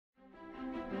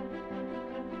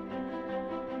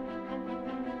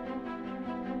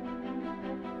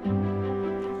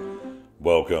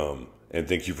Welcome, and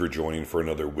thank you for joining for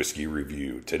another whiskey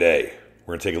review. Today,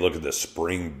 we're going to take a look at the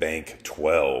Springbank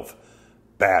 12,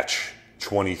 Batch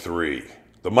 23.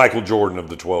 The Michael Jordan of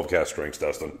the 12 cask strengths,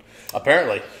 Dustin.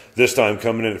 Apparently. This time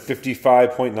coming in at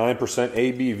 55.9%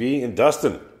 ABV. And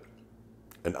Dustin,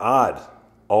 an odd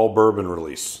all-bourbon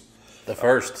release. The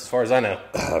first, as far as I know.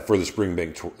 For the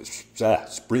Springbank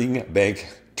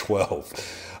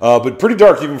 12. But pretty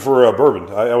dark even for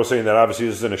bourbon. I was saying that obviously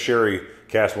this is in a sherry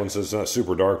cask one, so it's not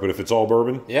super dark. But if it's all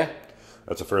bourbon, yeah,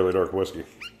 that's a fairly dark whiskey.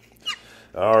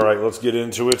 All right, let's get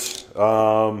into it.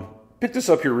 Picked this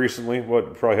up here recently.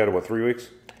 Probably had 3 weeks?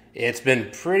 It's been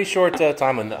pretty short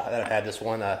time that I've had this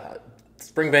one.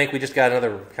 Springbank, we just got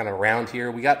another kind of round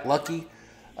here. We got lucky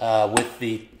with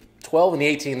the 12 and the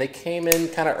 18. They came in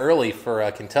kind of early for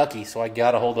Kentucky, so I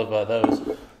got a hold of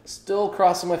those. Still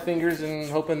crossing my fingers and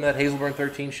hoping that Hazelburn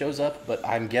 13 shows up, but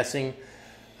I'm guessing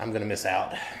I'm going to miss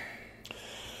out.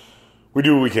 We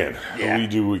do what we can. Yeah. We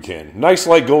do what we can. Nice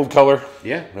light gold color.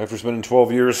 Yeah. After spending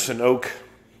 12 years in oak,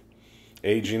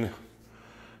 aging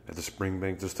at the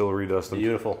Springbank Distillery, Dustin.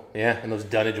 Beautiful. Yeah, and those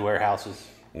dunnage warehouses.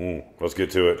 Let's get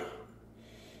to it.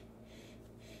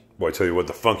 Boy, I tell you what,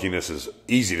 the funkiness is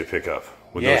easy to pick up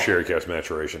with no sherry cask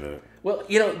maturation in it. Well,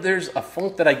 you know, there's a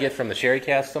funk that I get from the sherry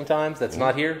cask sometimes that's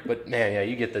not here, but man, yeah,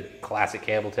 you get the classic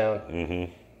Campbelltown.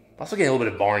 Mm-hmm. Also getting a little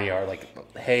bit of barnyard,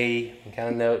 like hay kind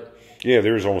of note. Yeah,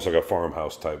 there's almost like a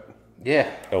farmhouse type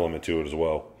element to it as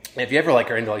well. And if you ever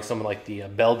are into something like the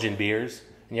Belgian beers,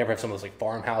 and you ever have some of those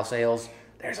farmhouse ales,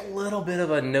 there's a little bit of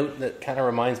a note that kind of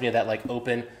reminds me of that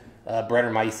open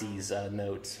Brettanomyces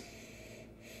notes.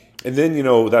 And then,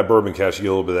 that bourbon cask, you get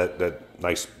a little bit of that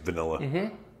nice vanilla.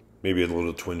 Mm-hmm. Maybe a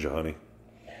little twinge of honey.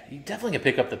 You definitely can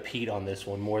pick up the peat on this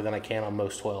one more than I can on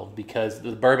most 12 because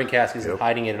the bourbon cask isn't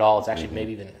hiding it at all. It's actually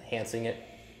maybe even enhancing it.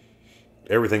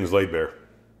 Everything's laid bare.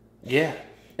 Yeah.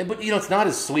 But, it's not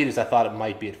as sweet as I thought it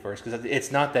might be at first because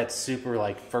it's not that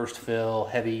super, first fill,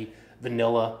 heavy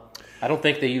vanilla. I don't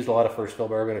think they used a lot of first fill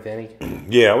bourbon, if any.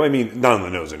 Yeah, well, I mean, not on the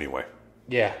nose anyway.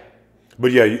 Yeah.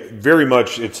 But yeah, very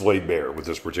much it's laid bare with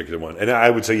this particular one. And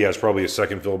I would say, it's probably a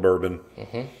second fill bourbon.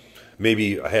 Mm-hmm.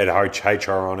 Maybe I had high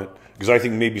char on it. Because I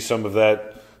think maybe some of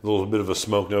that little bit of a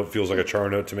smoke note feels like a char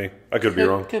note to me. I could be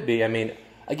wrong. Could be. I mean,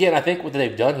 again, I think what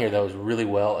they've done here, though, is really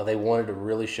well. And they wanted to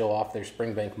really show off their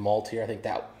Springbank malt here. I think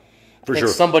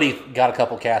somebody got a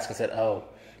couple casks and said, oh,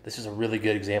 this is a really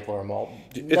good example of a malt.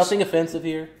 Nothing offensive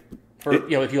here. If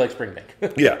you like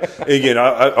Springbank. Yeah. Again,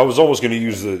 I was almost going to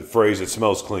use the phrase, it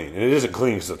smells clean. And it isn't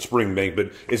clean because it's Springbank,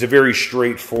 but it's a very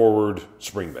straightforward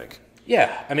Springbank.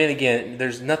 Yeah. I mean, again,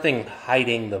 there's nothing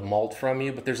hiding the malt from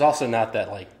you, but there's also not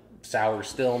that, sour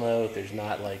still note. There's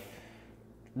not,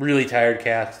 really tired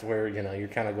casks where, you're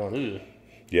kind of going, ooh.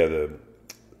 Yeah,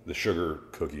 the sugar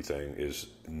cookie thing has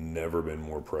never been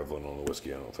more prevalent on the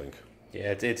whiskey, I don't think.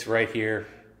 Yeah, it's right here.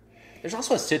 There's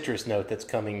also a citrus note that's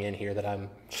coming in here that I'm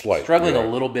struggling a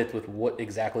little bit with what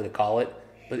exactly to call it,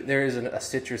 but there is a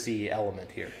citrusy element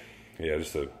here. Yeah,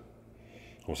 just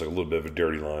almost like a little bit of a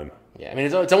dirty lime. Yeah, I mean,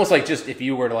 it's almost like just if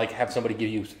you were to have somebody give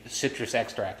you citrus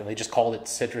extract and they just called it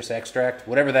citrus extract,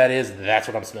 whatever that is, that's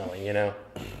what I'm smelling,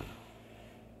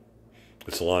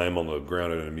 It's lime on the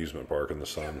ground at an amusement park in the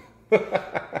sun.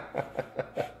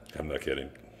 I'm not kidding.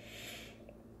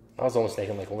 I was almost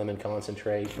thinking lemon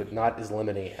concentrate, but not as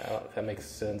lemony. If that makes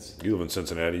sense. You live in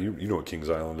Cincinnati. You know what Kings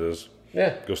Island is.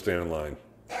 Yeah. Go stand in line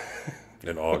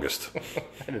in August. I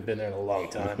haven't been there in a long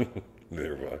time.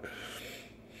 Neither have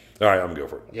I. All right, I'm going to go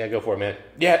for it. Yeah, go for it, man.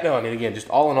 Yeah, no, I mean, again, just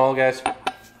all in all, guys,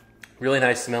 really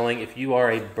nice smelling. If you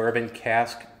are a bourbon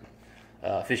cask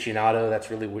aficionado,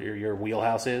 that's really what your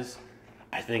wheelhouse is.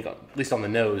 I think, at least on the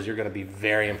nose, you're going to be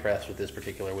very impressed with this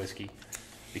particular whiskey.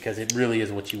 Because it really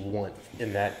is what you want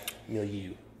in that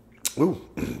milieu. Ooh,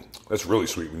 that's really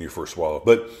sweet when you first swallow.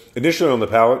 But initially on the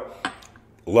palate,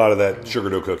 a lot of that sugar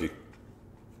dough cookie.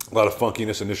 A lot of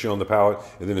funkiness initially on the palate.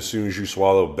 And then as soon as you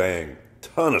swallow, bang,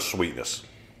 ton of sweetness.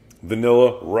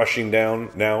 Vanilla rushing down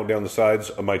the sides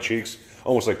of my cheeks.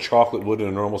 Almost like chocolate would in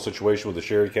a normal situation with a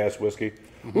sherry cask whiskey.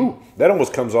 Mm-hmm. Ooh, that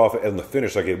almost comes off in the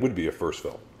finish like it would be a first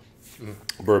fill.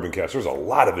 Bourbon cask. There's a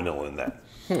lot of vanilla in that.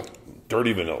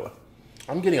 Dirty vanilla.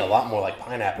 I'm getting a lot more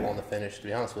pineapple on the finish, to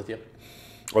be honest with you.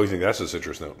 Oh, you think that's a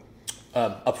citrus note?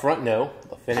 Up front, no.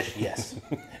 The finish, yes.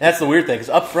 That's the weird thing, because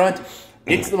up front,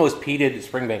 it's the most peated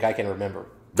Springbank I can remember.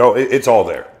 Oh, it's all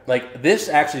there. This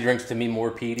actually drinks to me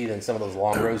more peaty than some of those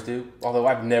long rows do. Although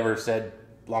I've never said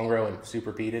long row and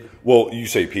super peated. Well, you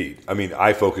say peat. I mean,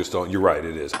 I focused on. You're right.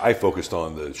 It is. I focused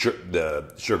on the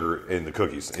sugar and the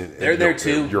cookies. They're there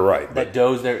too. You're right. That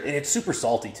dough's there, and it's super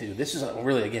salty too. This is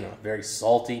really, again, very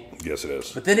salty. Yes, it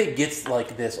is. But then it gets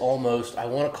like this almost. I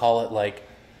want to call it like.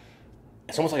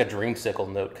 It's almost like a dreamsicle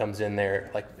note comes in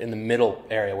there, like in the middle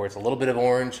area where it's a little bit of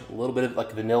orange, a little bit of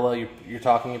like vanilla you're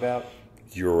talking about.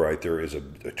 You're right. There is a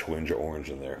twinge of orange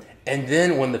in there. And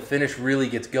then when the finish really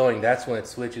gets going, that's when it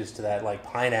switches to that like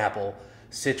pineapple,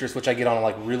 citrus, which I get on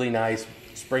like really nice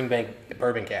Springbank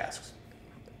bourbon casks.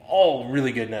 All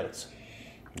really good notes.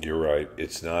 You're right.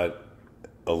 It's not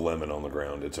a lemon on the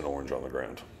ground. It's an orange on the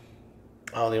ground.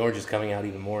 Oh, the orange is coming out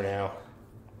even more now.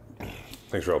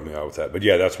 Thanks for helping me out with that. But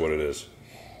yeah, that's what it is.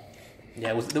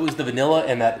 Yeah, it was the vanilla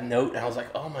and that note, and I was like,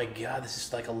 oh my god, this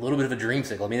is like a little bit of a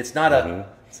dreamsicle. I mean, it's not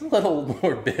it's a little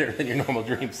more bitter than your normal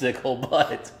dreamsicle,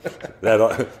 but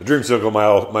the dreamsicle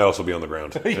might also be on the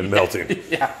ground and melting.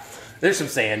 Yeah, there's some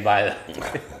sand by it.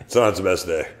 It's not the best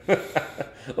day.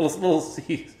 little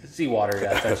seawater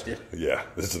got touched it. Yeah,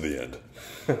 this is the end.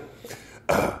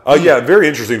 Yeah, very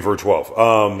interesting for a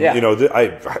 12. Yeah. You know,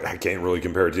 I can't really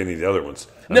compare it to any of the other ones.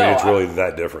 I mean, it's really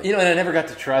that different. You know, and I never got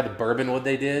to try the bourbon what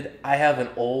they did. I have an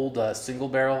old single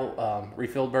barrel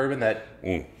refilled bourbon that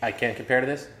I can't compare to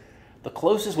this. The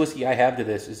closest whiskey I have to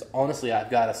this is, honestly,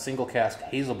 I've got a single cask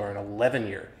Hazelburn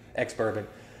 11-year ex-bourbon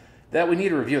that we need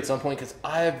to review at some point because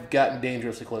I've gotten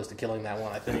dangerously close to killing that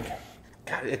one, I think.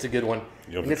 God, it's a good one.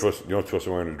 You don't have to twist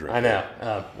around to drink. I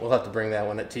know. We'll have to bring that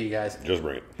one to you guys. Just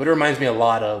bring it. But it reminds me a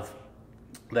lot of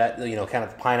that, you know, kind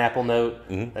of pineapple note,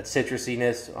 that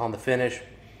citrusiness on the finish.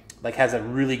 Like, has a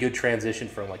really good transition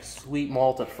from, like, sweet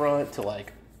malt up front to,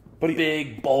 like,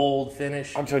 big, bold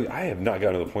finish. I'm telling you, I have not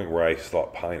gotten to the point where I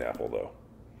thought pineapple, though.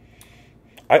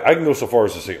 I can go so far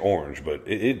as to say orange, but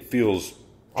it feels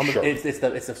sharp. It's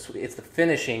the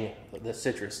finishing, the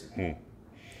citrus.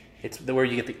 It's where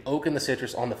you get the oak and the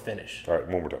citrus on the finish. All right,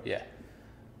 one more time. Yeah.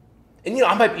 And, you know,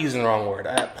 I might be using the wrong word.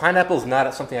 Pineapple is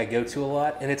not something I go to a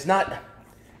lot, and it's not...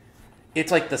 It's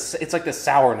like the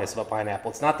sourness of a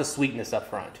pineapple. It's not the sweetness up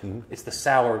front. It's the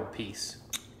sour piece.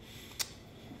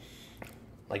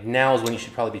 Like, now is when you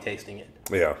should probably be tasting it.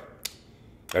 Yeah.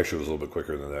 Actually, it was a little bit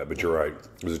quicker than that, but you're right.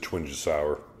 It was a twinge of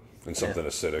sour and something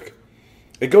acidic.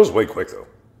 It goes way quick, though.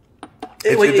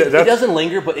 It doesn't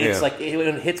linger, but it's like when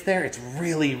it hits there, it's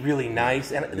really, really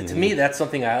nice. And to me, that's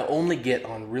something I only get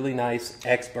on really nice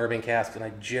ex-bourbon casks, and I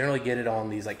generally get it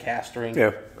on these like cast string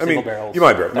single barrels. You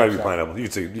might be pineapple. You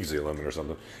could say lemon or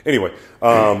something. Anyway,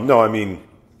 no, I mean,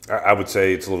 I would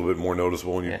say it's a little bit more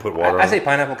noticeable when you put water on it. I say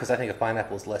pineapple because I think a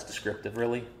pineapple is less descriptive,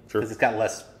 really. Sure. Because it's got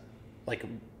less, like,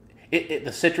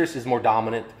 the citrus is more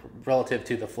dominant relative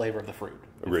to the flavor of the fruit.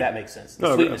 Agreed. If that makes sense.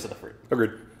 The sweetness of the fruit.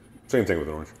 Agreed. Same thing with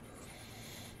an orange.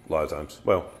 A lot of times.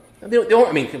 Well, the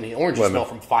orange you smell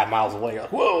from 5 miles away. You're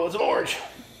like, whoa, it's an orange.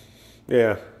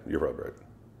 Yeah, you're probably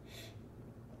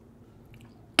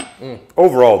right.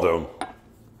 Overall, though,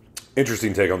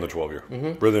 interesting take on the 12-year.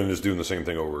 Rather than just doing the same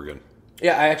thing over again.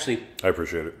 Yeah, I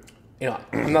appreciate it. You know,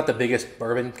 I'm not the biggest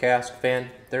bourbon cask fan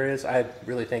there is. I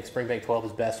really think Springbank 12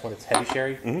 is best when it's heavy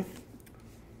sherry.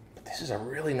 But this is a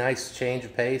really nice change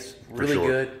of pace. Really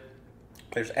good.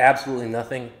 There's absolutely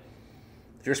nothing.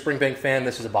 If you're a Springbank fan,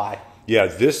 this is a buy. Yeah,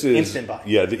 this is instant buy.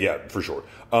 Yeah, for sure.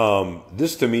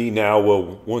 This to me now,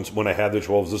 when I have the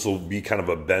 12s, this will be kind of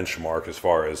a benchmark as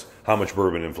far as how much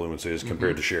bourbon influence is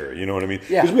compared to sherry. You know what I mean?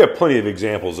 Yeah. Because we have plenty of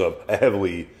examples of a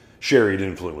heavily sherried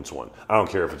influence one. I don't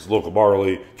care if it's local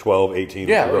barley, 12, 18,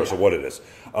 regardless of what it is.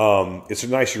 It's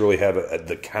nice to really have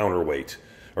the counterweight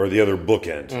or the other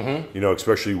bookend. You know,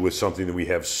 especially with something that we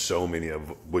have so many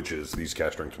of, which is these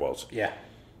cast strength 12s.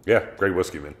 Yeah, great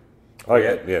whiskey, man. Oh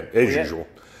yeah, as usual.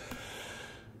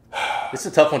 It's a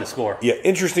tough one to score. Yeah,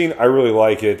 interesting. I really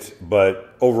like it,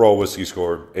 but overall whiskey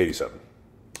score 87.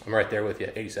 I'm right there with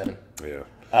you, 87.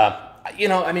 Yeah. You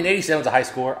know, I mean, 87 is a high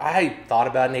score. I thought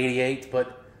about an 88,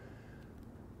 but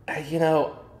you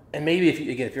know, and maybe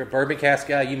if you're a bourbon cask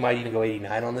guy, you might even go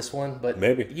 89 on this one. But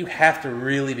maybe you have to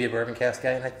really be a bourbon cask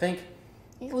guy, and I think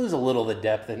you lose a little of the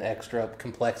depth and extra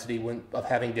complexity of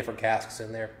having different casks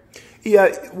in there.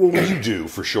 Yeah, well, you do,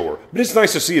 for sure. But it's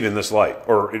nice to see it in this light,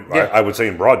 or I would say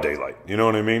in broad daylight. You know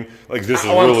what I mean? Like, this is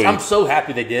really... I'm so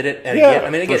happy they did it. And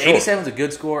again, 87 is a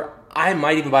good score. I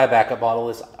might even buy a backup bottle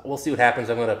of this. We'll see what happens.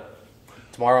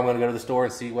 Tomorrow I'm going to go to the store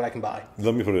and see what I can buy.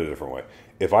 Let me put it a different way.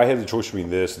 If I had the choice between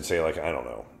this and say, like, I don't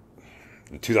know,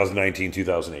 2019,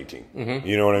 2018.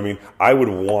 You know what I mean? I would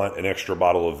want an extra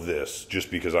bottle of this just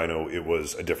because I know it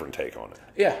was a different take on it.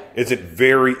 Yeah. It's a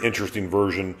very interesting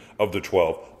version of the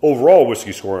 12. Overall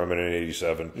whiskey score, I'm at an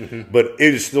 87. But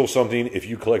it is still something, if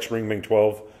you collect Springbank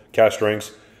 12 cask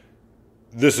strengths,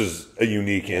 this is a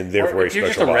unique and therefore a if you're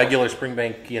special just a bottle. regular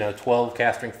Springbank, 12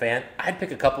 cask strength fan, I'd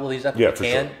pick a couple of these up if you for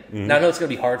can. sure. Mm-hmm. Now, I know it's going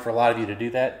to be hard for a lot of you to do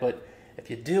that, but if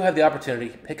you do have the opportunity,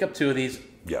 pick up 2 of these.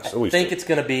 Yes, at I least think 2. it's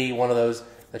going to be one of those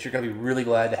that you're going to be really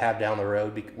glad to have down the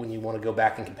road when you want to go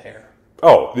back and compare.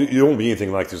 Oh, it won't be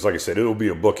anything like this. Like I said, it'll be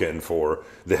a bookend for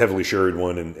the heavily sherried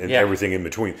one and everything in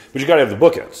between. But you got to have the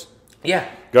bookends. Yeah.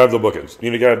 Got to have the bookends. You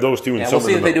got to have those two and Yeah, some we'll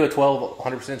see in if the they do middle. a 12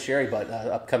 100% sherry,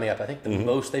 but coming up, I think the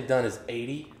most they've done is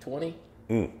 80-20.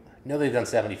 I know they've done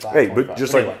 75. Hey, but 25.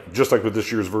 just Anyway. like with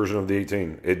this year's version of the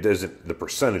 18, it doesn't the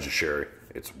percentage of sherry.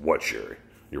 It's what sherry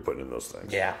you're putting in those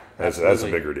things. Yeah, that's a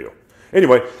absolutely. bigger deal.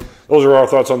 Anyway, those are our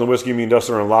thoughts on the whiskey. Me and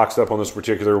Dustin are in lockstep on this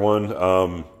particular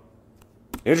one.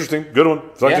 Interesting, good one.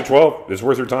 It's like Yeah. the 12. It's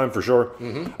worth your time for sure.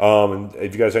 And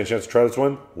if you guys had a chance to try this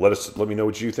one, let me know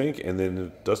what you think. And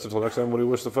then Dustin, until next time, what do you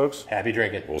wish the folks? Happy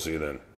drinking. We'll see you then.